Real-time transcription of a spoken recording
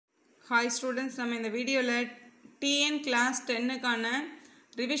Hi students, நம்ம இந்த வீடியோல TN class 10 கான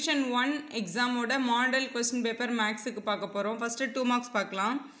revision 1 exam ஓட model question paper maths க்கு பார்க்க போறோம். First 2 marks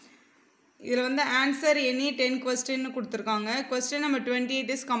பார்க்கலாம். இதுல வந்து answer any 10 question கொடுத்திருக்காங்க. Question number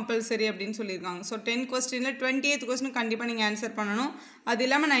 28 is compulsory அப்படினு சொல்லிருக்காங்க. So 10 questionல 28th question கண்டிப்பா நீங்க ஆன்சர் பண்ணனும். அது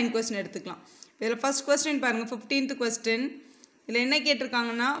இல்லாம 9 question எடுத்துக்கலாம். இதுல first question பாருங்க 15th question. இதுல என்ன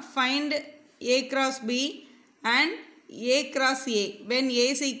கேட்டிருக்காங்கன்னா find a cross b and a cross a when a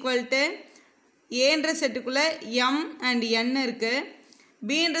is equal to a என்ற செட்டுக்குள்ள m and n இருக்கு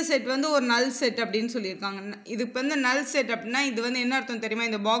b என்ற செட் வந்து ஒரு null set அப்படினு சொல்லிருக்காங்க இதுக்கு வந்து null set அப்படினா இது வந்து என்ன அர்த்தம் தெரியுமா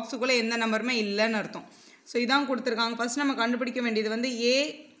இந்த பாக்ஸ்க்குள்ள எந்த நம்பருமே இல்லன்னு அர்த்தம் சோ இதான் கொடுத்திருக்காங்க ஃபர்ஸ்ட் நம்ம கண்டுபிடிக்க வேண்டியது வந்து a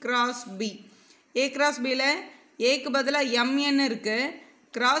cross b a cross b ல a க்கு பதிலா mn இருக்கு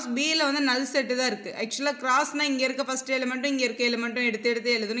cross b ல வந்து null set தான் இருக்கு एक्चुअली crossனா இங்க இருக்க ஃபர்ஸ்ட் எலிமெண்ட்டும் இங்க இருக்க எலிமெண்ட்டும்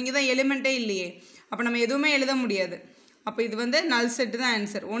எடுத்து எழுதணும் இங்க தான் எலிமெண்டே இல்லையே அப்ப நம்ம எதுவுமே எழுத முடியாது அப்ப இது வந்து null set தான்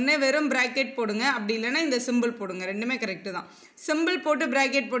ஆன்சர் ஒண்ணே வெறும் பிராக்கெட் போடுங்க அப்படி இல்லனா இந்த சிம்பல் போடுங்க ரெண்டுமே கரெக்ட் தான் சிம்பல் போட்டு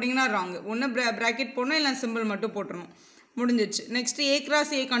பிராக்கெட் போடிங்கனா ராங் ஒண்ணு பிராக்கெட் போடணும் இல்ல சிம்பல் மட்டும் போட்றணும் முடிஞ்சிருச்சு நெக்ஸ்ட் a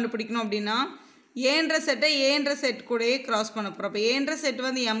cross a கண்டுபிடிக்கணும் அப்படினா a என்ற செட்டை a என்ற செட் கூடயே கிராஸ் பண்ண போறோம் அப்ப a என்ற செட்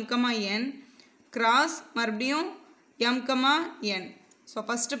வந்து m, n கிராஸ் மறுபடியும் m, n சோ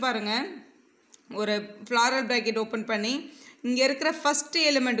ஃபர்ஸ்ட் பாருங்க ஒரு floral bracket ஓபன் பண்ணி இங்க இருக்கிற ஃபர்ஸ்ட்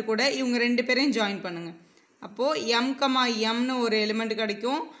எலிமெண்ட் கூட இவங்க ரெண்டு பேரையும் ஜாயின் பண்ணுங்க அப்போ m, m னு ஒரு எலிமெண்ட்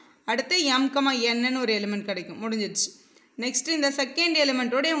கிடைக்கும் அடுத்து m, n னு ஒரு எலிமெண்ட் கிடைக்கும் முடிஞ்சிருச்சு நெக்ஸ்ட் இந்த செகண்ட்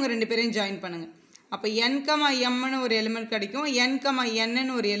எலிமெண்டோட இவங்க ரெண்டு பேரையும் ஜாயின் பண்ணுங்க அப்ப n, m னு ஒரு எலிமெண்ட் கிடைக்கும் n, n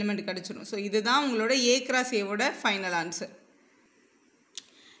னு ஒரு எலிமெண்ட் கிடைச்சிரும் சோ இதுதான் உங்களோட a cross a ஓட final answer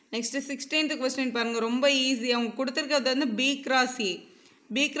next 16th question பாருங்க ரொம்ப ஈஸி அவங்க கொடுத்திருக்கிறது வந்து b cross a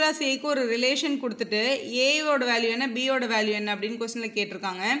b cross a க்கு ஒரு ரிலேஷன் கொடுத்துட்டு a ஓட வேல்யூ என்ன b ஓட வேல்யூ என்ன அப்படினு क्वेश्चनல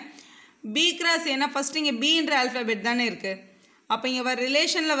கேட்டிருக்காங்க b cross a னா ஃபர்ஸ்ட் இங்க b என்ற ஆல்பபெட் தானே இருக்கு அப்ப இங்க வர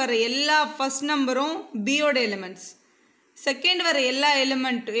ரிலேஷன்ல வர எல்லா ஃபர்ஸ்ட் நம்பரும் b ஓட எலிமெண்ட்ஸ் செகண்ட் வர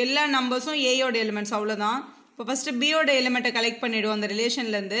எல்லா நம்பர்ஸும் a ஓட எலிமெண்ட்ஸ் அவ்வளவுதான் இப்போ ஃபர்ஸ்ட் b ஓட எலிமெண்ட்டை கலெக்ட் பண்ணிடுவோம் அந்த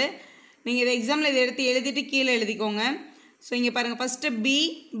ரிலேஷன்ல இருந்து நீங்க இந்த எக்ஸாம்ல இத எடுத்து எழுதிட்டு கீழ எழுதிக்கோங்க சோ இங்க பாருங்க ஃபர்ஸ்ட்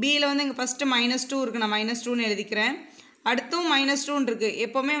b ல வந்து இங்க ஃபர்ஸ்ட் -2 இருக்கு நான் -2 னு எழுதிக்கிறேன் அடுத்தும் -2 னு இருக்கு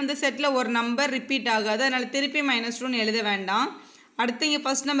எப்பவுமே வந்து செட்ல ஒரு நம்பர் ரிப்பீட் ஆகாது அதனால திருப்பி -2 னு எழுத வேண்டாம் அடுத்து இங்க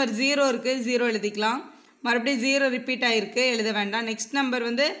ஃபர்ஸ்ட் நம்பர் 0 இருக்கு 0 எழுதிக்கலாம் மறுபடியும் 0 ரிப்பீட் ஆயிருக்கு எழுத வேண்டாம் நெக்ஸ்ட் நம்பர்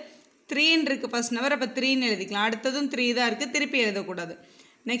வந்து 3 ன்னு இருக்கு ஃபர்ஸ்ட் நம்பர் அப்ப 3 ன்னு எழுதிக்கலாம் அடுத்ததும் 3 தான் இருக்கு திருப்பி எழுத கூடாது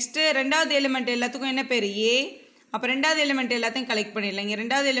நெக்ஸ்ட் இரண்டாவது எலிமெண்ட் எல்லாத்துக்கும் என்ன பேர் a அப்ப இரண்டாவது எலிமெண்ட் எல்லாத்தையும் கலெக்ட் பண்ணிடலாம் இங்க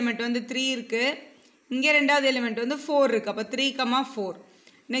இரண்டாவது எலிமெண்ட் வந்து 3 இருக்கு இங்க இரண்டாவது எலிமெண்ட் வந்து 4 இருக்கு அப்ப 3, 4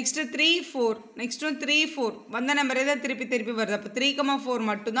 நெக்ஸ்ட் 3 4 நெக்ஸ்ட் 3 4 வந்த நம்பரே தான் திருப்பி வருது அப்ப 3, 4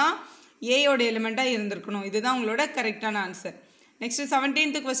 மட்டும் தான் a யோட எலிமெண்டா இருந்திருக்கணும் இதுதான் உங்களோட கரெக்ட்டான ஆன்சர் நெக்ஸ்ட்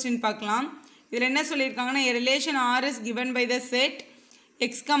 17th क्वेश्चन பார்க்கலாம் இதுல என்ன சொல்லிருக்காங்கன்னா a relation R is given by the set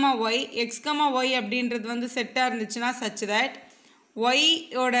x, y அப்படின்றது வந்து செட்டா இருந்துச்சுனா such that y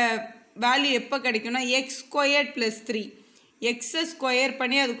ஓட வேல்யூ எப்ப கிடைக்கும்னா x squared plus 3 x square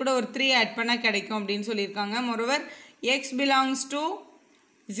பண்ணி அது கூட ஒரு 3 ஆட் பண்ணா கிடைக்கும் அப்படினு சொல்லிருக்காங்க moreover x belongs to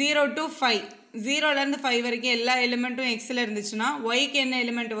 0 to 5 0 ல இருந்து 5 வரைக்கும் எல்லா எலிமெண்ட்டும் x ல இருந்துச்சுனா y க்கு என்ன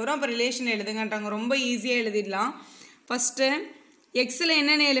எலிமெண்ட் வரும் அப்ப ரிலேஷன் எழுதுங்கன்றாங்க ரொம்ப ஈஸியா எழுதிடலாம் ஃபர்ஸ்ட் x ல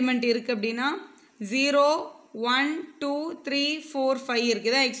என்னென்ன எலிமெண்ட் இருக்கு அப்படினா 0 1 2 3 4 5 இருக்கு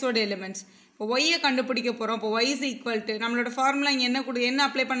இதான் x ஓட எலிமெண்ட்ஸ் இப்போ y ஐ கண்டுபிடிக்க போறோம் அப்போ y is equal to நம்மளோட ஃபார்முலா இங்க என்ன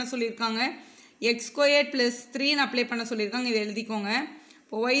அப்ளை பண்ண சொல்லிருக்காங்க x squared plus 3 ன்னு அப்ளை பண்ண சொல்லிருக்காங்க இத எழுதிக்கோங்க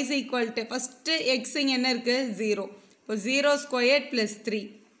இப்போ y is equal to first x இங்க என்ன இருக்கு 0 இப்போ 0 squared plus 3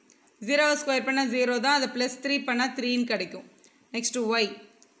 0 ஸ்கொயர் பண்ணா 0 தான் அது plus 3 பண்ணா 3 ன்னு கிடைக்கும் நெக்ஸ்ட் y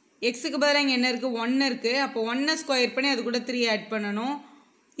x க்கு பதிலா இங்க என்ன இருக்கு 1 இருக்கு அப்போ 1 ஸ்கொயர் பண்ணி அது கூட 3 ஆட் பண்ணனும்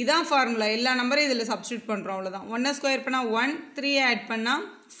இதான் ஃபார்முலா எல்லா நம்பரையும் இதல சப்ஸ்டிட்யூட் பண்றோம் அவ்வளவுதான் 1 ஸ்கொயர் பண்ணா 1 3 ஆட் பண்ணா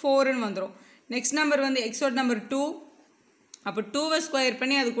 4 ன்னு வந்துரும் நெக்ஸ்ட் நம்பர் வந்து x ஓட நம்பர் 2 அப்ப 2 ஸ்கொயர்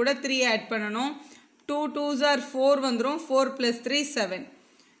பண்ணி அது கூட 3 ஆட் பண்ணனும் 2 2s are 4 வந்துரும் 4 plus 3 7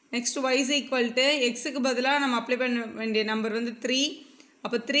 next y is equal to x க்கு பதிலா நம்ம அப்ளை பண்ண வேண்டிய நம்பர் வந்து 3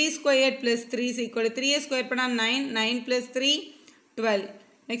 அப்ப 3 squared plus 3 is equal to 3 square பண்ணா 9 9 plus 3 12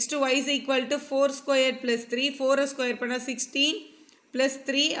 next y is equal to 4 squared plus 3 4 square பண்ணா 16 plus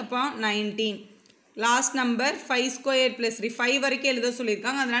 3 அப்ப 19 last number 5 squared plus 3 5 வரைக்கும் எழுத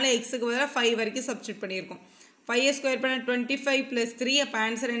சொல்லிருக்காங்க அதனால x க்கு பதிலா 5 வரைக்கும் சப்ஸ்டிட்யூட் பண்ணிருக்கோம் 5 ஸ்கொயர் பண்ணா 25 plus 3 அப்ப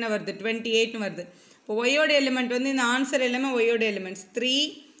ஆன்சர் என்ன வருது 28 ன்னு வருது இப்போ y ஓட எலிமெண்ட் வந்து இந்த ஆன்சர் எல்லாமே y ஓட எலிமெண்ட்ஸ் 3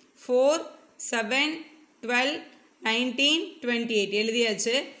 4 7 12 19 28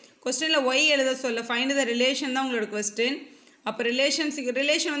 எழுதியாச்சு क्वेश्चनல y எழுத சொல்ல find the relation தான் உங்களோட क्वेश्चन அப்ப ரிலேஷன்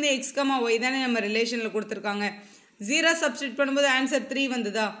வந்து x, y தானே நம்ம ரிலேஷன்ல கொடுத்திருக்காங்க 0 சப்ஸ்டிட்யூட் பண்ணும்போது ஆன்சர் 3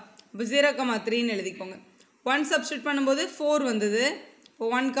 வந்ததா அப்ப 0, 3 ன்னு எழுதிக்கோங்க 1 சப்ஸ்டிட்யூட் பண்ணும்போது 4 வந்தது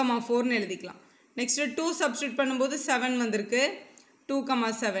இப்போ 1,4ன்னு எழுதிக்கலாம். நெக்ஸ்ட்டு 2 சப்ஸ்டியூட் பண்ணும்போது 7 வந்திருக்கு,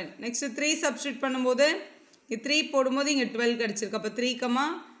 2,7. நெக்ஸ்ட்டு 3 சப்ஸ்டியூட் பண்ணும்போது 3 போடும்போது இங்கே 12 கிடச்சிருக்கு, அப்போ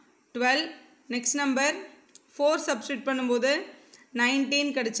 3,12. நெக்ஸ்ட் நம்பர் 4 சப்ஸ்டியூட் பண்ணும்போது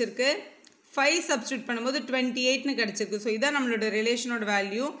 19 கிடச்சிருக்கு, 5 சப்ஸ்டியூட் பண்ணும்போது 28ன்னு கிடச்சிருக்கு. ஸோ இதான் நம்மளோட ரிலேஷனோட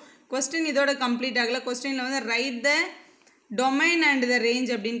வேல்யூ. கொஸ்டின் இதோட கம்ப்ளீட் ஆகலை. கொஸ்டினில் வந்து right the domain and the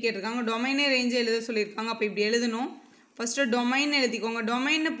range அப்படின்னு கேட்டிருக்காங்க. டொமைனே ரேஞ்சை எழுத சொல்லியிருக்காங்க. அப்போ இப்படி எழுதணும். ஃபஸ்ட்டு டொமைன் எழுதிக்கோங்க.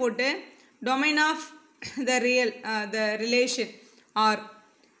 டொமைன்னு போட்டு domain of the relation R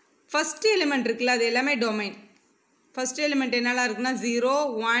first element இருக்குல்ல, அது எல்லாமே டொமைன். ஃபஸ்ட் எலிமெண்ட் என்னெல்லாம் இருக்குன்னா 0,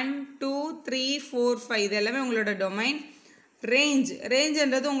 1, 2, 3, 4, 5 இது எல்லாமே உங்களோட டொமைன்.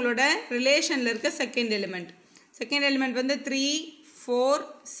 ரேஞ்சுன்றது உங்களோட ரிலேஷனில் இருக்க செகண்ட் எலிமெண்ட். செகண்ட் எலிமெண்ட் வந்து 3, 4,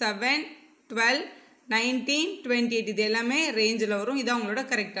 7, 12, 19, 28 இது எல்லாமே ரேஞ்சில் வரும். இதான் உங்களோட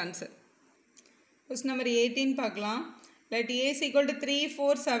கரெக்ட் ஆன்சர். கொஸ்டின் நம்பர் 18 பார்க்கலாம். Let A is equal to 3,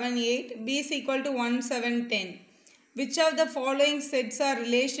 4, 7, 8, B is equal to 1, 7, 10. Which of the following sets are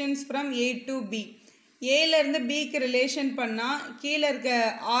relations from A to B? ஏலேருந்து பிக்கு ரிலேஷன் பண்ணால் கீழே இருக்க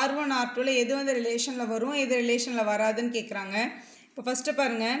R1 R2வில் எது வந்து ரிலேஷனில் வரும், எது ரிலேஷனில் வராதுன்னு கேட்குறாங்க. இப்போ ஃபஸ்ட்டு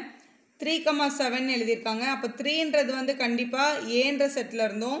பாருங்கள், 3,7 எழுதியிருக்காங்க. அப்போ 3ன்றது வந்து கண்டிப்பாக ஏன்ற செட்டில்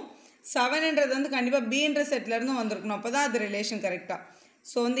இருந்தும் 7ன்றது வந்து கண்டிப்பாக பின்ற செட்டில் இருந்தும் வந்திருக்கணும். அப்போ தான் அது ரிலேஷன் கரெக்டாக.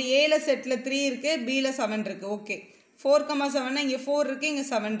 ஸோ வந்து ஏல செட்டில் 3 இருக்குது, பியில் 7 இருக்குது. ஓகே, 4,7 இங்கே 4 இருக்குது, இங்கே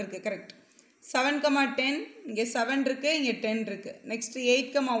 7 இருக்குது. கரெக்ட். 7,10 இங்கே 7 இருக்குது, இங்கே 10 இருக்குது. நெக்ஸ்ட்டு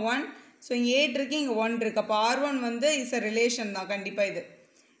 8,1 ஸோ இங்கே 8 இருக்குது, இங்கே 1 இருக்குது. அப்போ R1 வந்து இஸ் அ ரிலேஷன் தான் கண்டிப்பாக இது.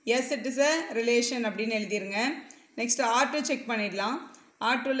 S, it is a relation அப்படின்னு எழுதிருங்க. நெக்ஸ்ட் R2 செக் பண்ணிடலாம்.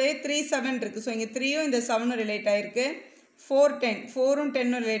 R2லேயே 3, 7 இருக்குது. ஸோ இங்கே 3யும் இந்த 7ம் ரிலேட் ஆகிருக்கு. 4, 10 4ம்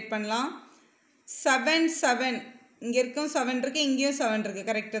 10ம் ரிலேட் பண்ணலாம். 7, 7 இங்கே இருக்கும் 7 இருக்குது, இங்கேயும் 7 இருக்குது.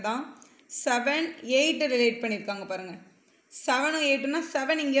 கரெக்டு தான். 7, 8 ரிலேட் பண்ணியிருக்காங்க பாருங்கள். 7ம் 8னா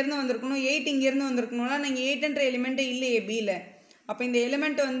 7 இங்கேருந்து வந்திருக்கணும், 8 இங்கேருந்து வந்திருக்கணும்னா நீங்கள் 8ன்ற எலிமெண்ட்டே இல்லையே பியில். அப்போ இந்த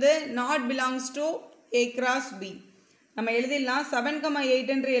எலிமெண்ட் வந்து not belongs to A cross B. நம்ம எழுதிடலாம்.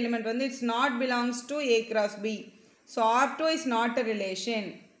 7,8ன்ற எலிமெண்ட் வந்து it's not belongs to A cross B. So R2 is not a relation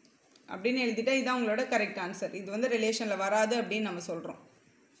அப்படின்னு எழுதிட்டா இதுதான் உங்களோட கரெக்ட் ஆன்சர். இது வந்து ரிலேஷனில் வராது அப்படின்னு நம்ம சொல்கிறோம்.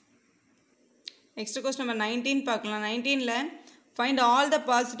 நெக்ஸ்ட் கொஸ்டின் நம்பர் 19 பார்க்கலாம். 19ல் find all the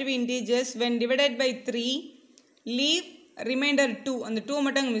positive integers when divided by 3 leave reminder 2. அந்த 2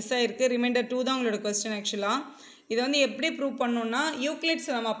 மட்டும் அங்கே மிஸ் ஆகிருக்கு. ரிமைண்டர் 2 தான் உங்களோட கொஸ்டின். ஆக்சுவலாக இதை வந்து எப்படி ப்ரூவ் பண்ணணும்னா யூக்ளிட்ஸ்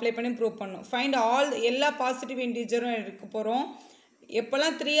நம்ம அப்ளை பண்ணி ப்ரூவ் பண்ணணும். ஃபைண்ட் ஆல் எல்லா பாசிட்டிவ் இன்டீஜரும் எடுக்க போகிறோம்.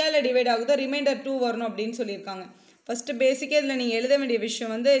 எப்போல்லாம் 3ஆல் டிவைட் ஆகுதோ ரிமைண்டர் 2 வரணும் அப்படின்னு சொல்லியிருக்காங்க. ஃபஸ்ட்டு பேசிக்காக இதில் நீங்கள் எழுத வேண்டிய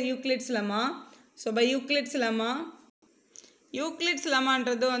விஷயம் வந்து Euclid's lemma. So by Euclid's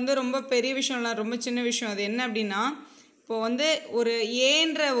லெமான்றது வந்து ரொம்ப பெரிய விஷயம் இல்லை, ரொம்ப சின்ன விஷயம். அது என்ன அப்படின்னா, இப்போது வந்து ஒரு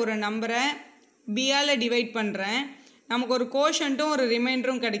ஏன்ற ஒரு நம்பரை பியால் டிவைட் பண்ணுறேன், நமக்கு ஒரு கோஷன்ட்டும் ஒரு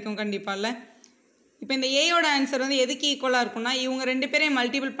ரிமைண்டரும் கிடைக்கும் கண்டிப்பாக. இப்போ இந்த ஏயோட ஆன்சர் வந்து எதுக்கு ஈக்குவலாக இருக்கும்னா இவங்க 2 பேரையும்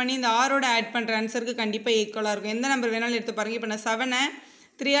மல்டிபிள் பண்ணி இந்த ஆரோட ஆட் பண்ணுற ஆன்சருக்கு கண்டிப்பாக ஈக்குவலாக இருக்கும். எந்த நம்பர் வேணாலும் எடுத்து பாருங்கள். இப்போ நான் 7ஐ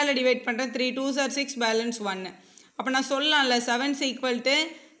 3ஆல் டிவைட் பண்ணுறேன், 3 2s are 6 பேலன்ஸ் 1. அப்போ நான் சொல்லலாம்ல 7 ஈக்குவல் டு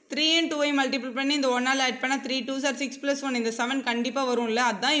 3 and 2ஐ மல்டிபிள் பண்ணி இந்த 1ஆல் ஆட் பண்ணால் 3 2s are 6 + 1 இந்த 7 கண்டிப்பாக வரும்ல,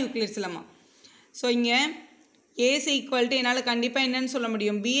 அதுதான் யூக்ளிட்ஸ் லெமா. ஸோ இங்கே ஏஸ் ஈக்குவல் டு என்னால் கண்டிப்பாக என்னன்னு சொல்ல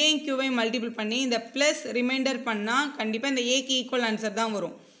முடியும், பிஏயும் கியூவையும் மல்டிபிள் பண்ணி இந்த ப்ளஸ் ரிமைண்டர் பண்ணால் கண்டிப்பாக இந்த ஏக்கு ஈக்குவல் ஆன்சர் தான்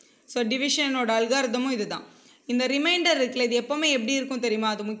வரும். ஸோ டிவிஷனோட அல்காரிதமும் இதுதான். இந்த ரிமைண்டர் இருக்குல்ல, இது எப்போவுமே எப்படி இருக்கும் தெரியுமா,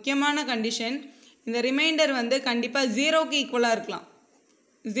 அது முக்கியமான கண்டிஷன். இந்த ரிமைண்டர் வந்து கண்டிப்பாக 0க்கு ஈக்குவலாக இருக்கலாம்,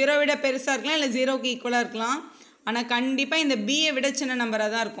 0 விட பெருசாக இருக்கலாம், இல்லை 0க்கு ஈக்குவலாக இருக்கலாம். ஆனால் கண்டிப்பாக இந்த பியை விட சின்ன நம்பராக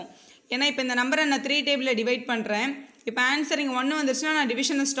தான் இருக்கும். ஏன்னா இப்போ இந்த நம்பரை நான் 3 டேபிளில் டிவைட் பண்ணுறேன். இப்போ ஆன்சர் இங்கே 1 வந்துருச்சுன்னா நான்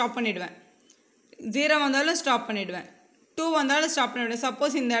டிவிஷனை ஸ்டாப் பண்ணிவிடுவேன், 0 வந்தாலும் ஸ்டாப் பண்ணிவிடுவேன், 2 வந்தாலும் ஸ்டாப் பண்ணிவிடுவேன்.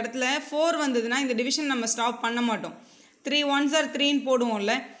 சப்போஸ் இந்த இடத்துல 4 வந்ததுன்னா இந்த டிவிஷன் நம்ம ஸ்டாப் பண்ண மாட்டோம், 3 1s are 3ன்னு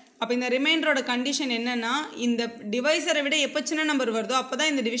போடுவோம்ல. அப்போ இந்த ரிமைண்டரோட கண்டிஷன் என்னென்னா இந்த டிவைசரை விட எப்போ சின்ன நம்பர் வருதோ அப்போ தான்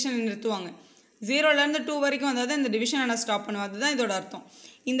இந்த டிவிஷனை நிறுத்துவாங்க. 0லேருந்து 2 வரைக்கும் வந்தால் தான் இந்த டிவிஷனை நான் ஸ்டாப் பண்ணுவேன். அதுதான் இதோட அர்த்தம்.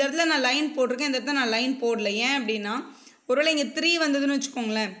 இந்த இடத்துல நான் லைன் போட்டிருக்கேன், இந்த இடத்துல நான் லைன் போடல. ஏன் அப்படின்னா ஒருவேளை இங்கே 3 வந்ததுன்னு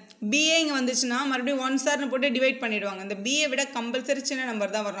வச்சுக்கோங்களேன், பிஏ இங்கே வந்துச்சுன்னா மறுபடியும் 1 போட்டு டிவைட் பண்ணிவிடுவாங்க. இந்த பிஏ விட கம்பல்சரி சின்ன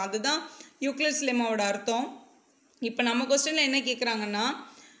நம்பர் தான் வரும். அதுதான் யூக்ளிட்ஸ் லெமாவோட அர்த்தம். இப்போ நம்ம கொஸ்டினில் என்ன கேட்குறாங்கன்னா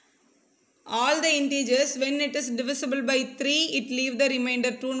all the integers when it is divisible by 3 it leave the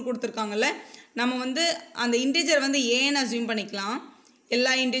remainder 2ன்னு கொடுத்துருக்காங்கல்ல. நம்ம வந்து அந்த இன்டீஜர் வந்து ஏன்னு அசியூம் பண்ணிக்கலாம்.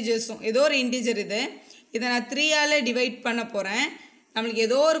 எல்லா இன்டீஜர்ஸும் ஏதோ ஒரு இன்டீஜர் இதை நான் 3ஆல் டிவைட் பண்ண போகிறேன். நம்மளுக்கு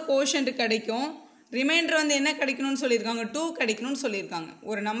ஏதோ ஒரு கோஷன்ட் கிடைக்கும். ரிமைண்டர் வந்து என்ன கிடைக்கணும்னு சொல்லியிருக்காங்க, 2 கிடைக்கணும்னு சொல்லியிருக்காங்க.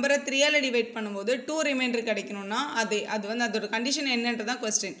 ஒரு நம்பரை 3ஆல் டிவைட் பண்ணும்போது 2 ரிமைண்டர் கிடைக்கணும்னா அது வந்து அதோட கண்டிஷன் என்னன்றதான்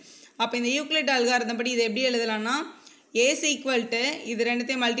கொஸ்டின். அப்போ இந்த யூக்ளிட் அல்காரிதம் படி இதை எப்படி எழுதலாம்னா ஏஸ் ஈக்குவல் டு இது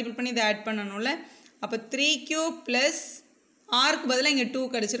ரெண்டுத்தையும் மல்டிபிள் பண்ணி இதை ஆட் பண்ணணும்ல. அப்போ 3³ + ஆருக்கு பதிலாக இங்கே 2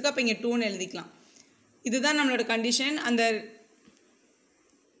 கிடச்சிருக்கு. அப்போ இங்கே 2ன்னு எழுதிக்கலாம். இதுதான் நம்மளோட கண்டிஷன். அந்த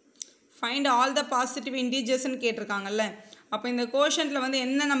ஃபைண்ட் ஆல் த பாசிட்டிவ் இன்டீஜர்ஸ்ன்னு கேட்டிருக்காங்கல்ல. அப்போ இந்த கோஷன்ட்டில் வந்து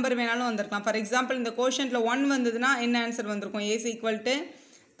என்ன நம்பர் வேணாலும் வந்திருக்கலாம். ஃபார் எக்ஸாம்பிள் இந்த கோஷன்ட்டில் 1 வந்ததுன்னா என்ன ஆன்சர் வந்திருக்கும்? ஏஸ் ஈக்குவல் டு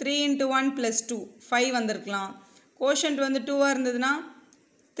 3 × 1 + 2 5 வந்திருக்கலாம். கோஷன்ட் வந்து 2வாக இருந்ததுன்னா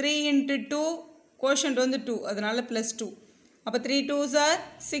 3 × 2 கோஷன்ட் வந்து 2 அதனால +2. அப்போ 3 2s are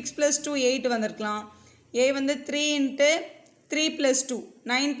 6 + 2 8 வந்திருக்கலாம். ஏ வந்து 3 × 3 + 2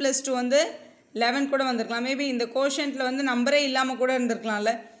 9 + 2 வந்து 11 கூட வந்திருக்கலாம். மேபி இந்த கோஷன்ட்டில் வந்து நம்பரே இல்லாமல் கூட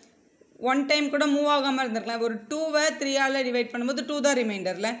இருந்திருக்கலாம்ல. 1 டைம் கூட மூவ் ஆகாமல் இருந்திருக்கலாம். ஒரு 2வை 3ஆல் டிவைட் பண்ணும்போது 2 தான்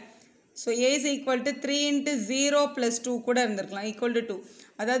ரிமைண்டரில். So A is equal to 3 × 0 + 2 கூட இருந்திருக்கலாம் ஈக்குவல் டு 2.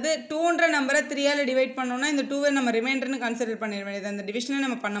 அதாவது 2ன்ற நம்பரை 3ஆல் டிவைட் பண்ணோன்னா இந்த 2வை நம்ம ரிமைண்டர்னு கன்சிடர் பண்ணிட வேண்டியது. அந்த டிவிஷனை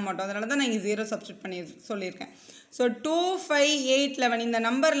நம்ம பண்ண மாட்டோம். அதனால தான் நான் இங்கே 0 சப்ஸ்டியூட் பண்ணி சொல்லியிருக்கேன். ஸோ 2 5 8 11 இந்த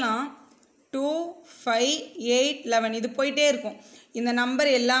நம்பர்லாம் 2 5 8 11 இது போயிட்டே இருக்கும். இந்த நம்பர்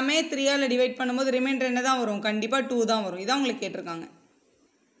எல்லாமே 3ஆல் டிவைட் பண்ணும்போது ரிமைண்டர் என்ன தான் வரும்? கண்டிப்பாக 2 தான் வரும். இதான் உங்களுக்கு கேட்டிருக்காங்க.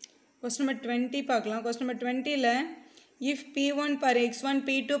 கொஸ்டின் நம்பர் 20 பார்க்கலாம். Question number 20ல் if P1 per x1,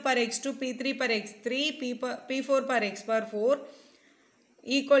 P2 per x2, P3 per x3, P4 per x per 4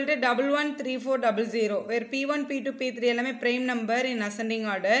 equal to 11 3 4 0 where P1 P2 P3 எல்லாமே prime number in ascending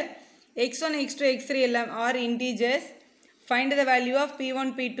order, x1 x2 x3 எல்லாம் are integers, find the value of P1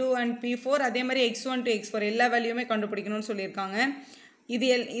 P2 and P4 அதே மாதிரி x1 to x4 எல்லா வேல்யூமே கண்டுபிடிக்கணும்னு சொல்லியிருக்காங்க.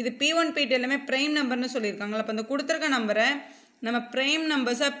 இது P1 P2 எல்லாமே prime numberனு சொல்லியிருக்காங்களா. அப்போ அந்த கொடுத்துருக்க நம்பரை நம்ம prime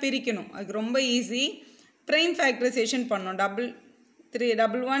நம்பர்ஸாக பிரிக்கணும். அதுக்கு ரொம்ப ஈஸி. prime factorization பண்ணோம். 11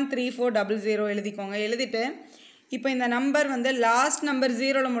 3 4 0 எழுதிக்கோங்க. எழுதிட்டு இப்போ இந்த நம்பர் வந்து லாஸ்ட் நம்பர்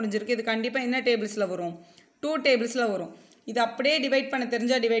 0ல் முடிஞ்சிருக்கு. இது கண்டிப்பாக என்ன டேபிள்ஸில் வரும்? 2 டேபிள்ஸில் வரும். இது அப்படியே டிவைட் பண்ண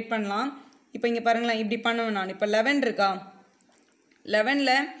தெரிஞ்சால் டிவைட் பண்ணலாம். இப்போ இங்கே பாருங்களேன், இப்படி பண்ணுவேன் நான். இப்போ 11 இருக்கா,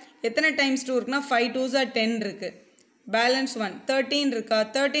 11ல் எத்தனை டைம்ஸ் 2 இருக்குன்னா 5 2s are 10 இருக்குது. பேலன்ஸ் 1. 13 இருக்கா,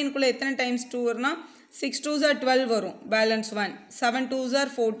 13க்குள்ளே எத்தனை டைம்ஸ் 2 வரும்னா 6 2s are 12 வரும். பேலன்ஸ் 1. 7 2s are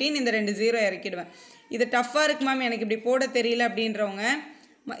 14. இந்த 2 0 இறக்கிடுவேன். இது டஃப்பாக இருக்கு மேம், எனக்கு இப்படி போட தெரியல அப்படின்றவங்க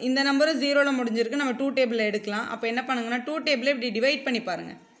இந்த நம்பரும் 0ல் முடிஞ்சிருக்கு. நம்ம 2 டேபிளில் எடுக்கலாம். அப்போ என்ன பண்ணுங்கன்னா 2 டேபிளை இப்படி டிவைட் பண்ணி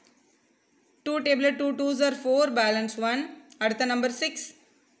பாருங்கள். 2 டேபிளில் 2 2s are 4 பேலன்ஸ் 1. அடுத்த நம்பர் 6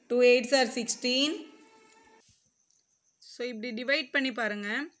 2 8s are 16. ஸோ இப்படி டிவைட் பண்ணி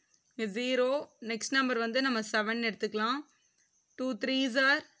பாருங்கள். 0 நெக்ஸ்ட் நம்பர் வந்து நம்ம 7 எடுத்துக்கலாம். 2 3s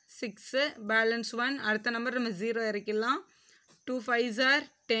are 6 பேலன்ஸ் 1. அடுத்த நம்பர் நம்ம 0 இறக்கிடலாம். 2 5s are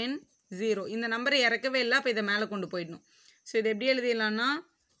 10 0. இந்த நம்பரை இறக்கவே இல்லை. அப்போ இதை மேலே கொண்டு போயிடணும். ஸோ இதை எப்படி எழுதிடலாம்னா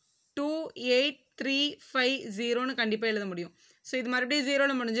 2 8 3 5 0ன்னு கண்டிப்பாக எழுத முடியும். ஸோ இது மறுபடியும்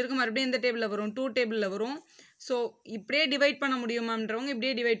 0ல் முடிஞ்சிருக்கு. மறுபடியும் இந்த டேபிளில் வரும், 2 டேபிளில் வரும். ஸோ இப்படியே டிவைட் பண்ண முடியுமான்றவங்க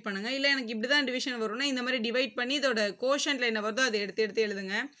இப்படியே டிவைட் பண்ணுங்கள். இல்லை எனக்கு இப்படி தான் டிவிஷன் வரும்னா இந்த மாதிரி டிவைட் பண்ணி இதோட கோஷன்ட்டில் என்ன வருதோ அதை எடுத்து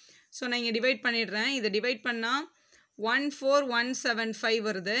எழுதுங்க. ஸோ நான் இங்கே டிவைட் பண்ணிடுறேன். இதை டிவைட் பண்ணால் 14175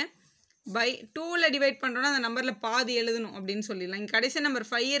 வருது. பை 2ல் டிவைட் பண்ணுறோன்னா அந்த நம்பரில் பாதி எழுதணும் அப்படின்னு சொல்லிடலாம். இங்கே கடைசி நம்பர்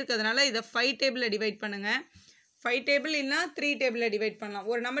 5 இருக்கிறதுனால இதை 5 டேபிளில் டிவைட் பண்ணுங்கள். 5 டேபிள் இல்லைனா 3 டேபிளில் டிவைட் பண்ணலாம்.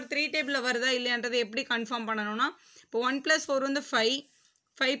 ஒரு நம்பர் 3 டேபிளில் வருதா இல்லையான்றதை எப்படி கன்ஃபார்ம் பண்ணணும்னா இப்போ 1 + 4 வந்து 5,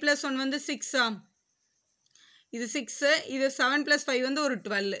 5 + 1 வந்து 6ஆ, இது 6, இது 7 + 5 வந்து ஒரு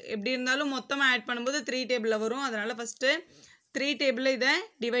 12. எப்படி இருந்தாலும் மொத்தமாக ஆட் பண்ணும்போது 3 டேபிளில் வரும். அதனால் ஃபஸ்ட்டு 3 டேபிளில் இதை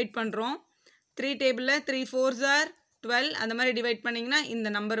டிவைட் பண்ணுறோம். 3 டேபிளில் 3 4s are 12 அந்த மாதிரி டிவைட் பண்ணிங்கன்னா இந்த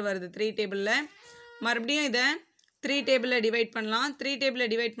நம்பர் வருது 3 டேபிளில். மறுபடியும் இதை 3 டேபிளில் டிவைட் பண்ணலாம். 3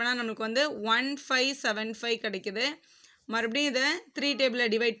 டேபிளில் டிவைட் பண்ணால் நம்மளுக்கு வந்து 1575 கிடைக்குது. மறுபடியும் இதை 3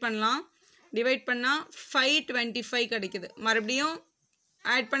 டேபிளில் டிவைட் பண்ணலாம். டிவைட் பண்ணால் 525 கிடைக்குது. மறுபடியும்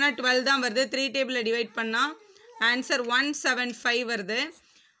ஆட் பண்ணால் 12 தான் வருது. 3 டேபிளில் டிவைட் பண்ணால் ஆன்சர் 175 வருது.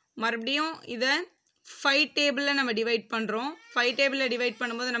 மறுபடியும் இதை 5 டேபிளில் நம்ம டிவைட் பண்ணுறோம். 5 டேபிளில் டிவைட்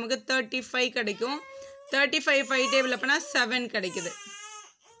பண்ணும்போது நமக்கு 35 கிடைக்கும். 35 5 டேபிளில் பண்ணால் 7 கிடைக்குது.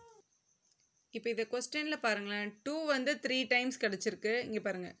 இப்போ இதை கொஸ்டினில் பாருங்களேன். 2 வந்து 3 டைம்ஸ் கிடச்சிருக்கு. இங்கே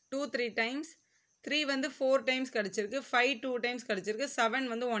பாருங்கள் 2 3 டைம்ஸ், 3 வந்து 4 டைம்ஸ் கிடச்சிருக்கு, 5 2 டைம்ஸ் கிடச்சிருக்கு, 7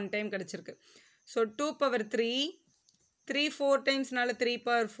 வந்து 1 டைம் கிடச்சிருக்கு. So 2 power 3, 3 4 டைம்ஸ்னால 3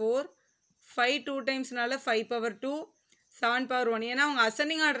 power 4, 5 2 டைம்ஸ்னால 5 power 2, 7 power 1. ஏன்னா அவங்க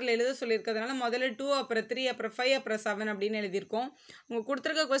அசெண்டிங் ஆர்டரில் எழுத சொல்லியிருக்கிறதுனால முதல்ல 2 அப்புறம் 3 அப்புறம் 5 அப்புறம் 7 அப்படின்னு எழுதியிருக்கோம். அவங்க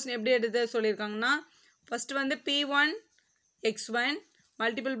கொடுத்துருக்க கொஸ்டின் எப்படி எழுத சொல்லியிருக்காங்கன்னா ஃபஸ்ட்டு வந்து P1 x1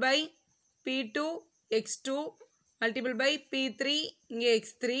 multiple by P2 x2 multiple by P3 இங்கே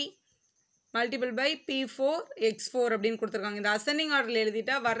x3 multiple by P4 x4 அப்படின்னு கொடுத்துருக்காங்க. இந்த அசெண்டிங் ஆர்டரில்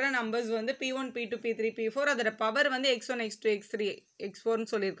எழுதிட்டா வர்ற நம்பர்ஸ் வந்து P1 P2 P3 P4 அதோட பவர் வந்து x1 x2 x3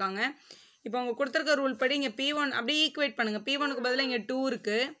 x4ன்னு சொல்லியிருக்காங்க. இப்போ அவங்க கொடுத்துருக்க ரூல் படி இங்கே P1 அப்படியே ஈக்குவேட் பண்ணுங்கள். P1க்கு பதிலாக இங்கே 2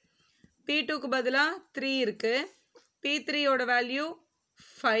 இருக்குது, P2க்கு பதிலாக 3 இருக்குது, P3யோட வேல்யூ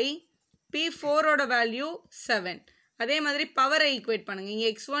 5, P4ஓட வேல்யூ 7. அதே மாதிரி பவரை ஈக்குவேட் பண்ணுங்கள். இங்கே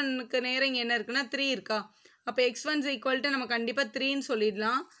x1க்கு நேரம் இங்கே என்ன இருக்குன்னா 3 இருக்கா, அப்போ x1 is equal to நம்ம கண்டிப்பாக 3ன்னு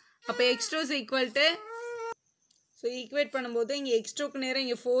சொல்லிடலாம். அப்போ x2 is equal to, so equate பண்ணும்போது இங்கே x2க்கு நேரம்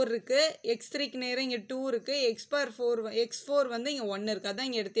இங்கே 4 இருக்குது, x3க்கு நேரம் இங்கே 2 இருக்குது, x4 வந்து இங்கே 1 இருக்குது. அதான்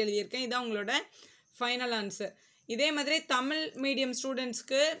இங்கே எடுத்து எழுதியிருக்கேன். இதான் உங்களோட ஃபைனல் ஆன்சர். இதே மாதிரி தமிழ் மீடியம்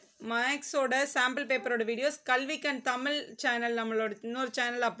ஸ்டூடெண்ட்ஸ்க்கு மேக்ஸோட சாம்பிள் பேப்பரோட வீடியோஸ் கல்விக்கன் தமிழ் சேனல், நம்மளோட இன்னொரு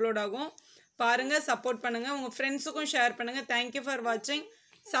சேனல் அப்லோட் ஆகும். பாருங்கள், சப்போர்ட் பண்ணுங்கள், உங்கள் ஃப்ரெண்ட்ஸுக்கும் ஷேர் பண்ணுங்கள். தேங்க்யூ ஃபார் வாட்சிங்.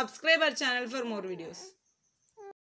 Subscribe our channel for more videos.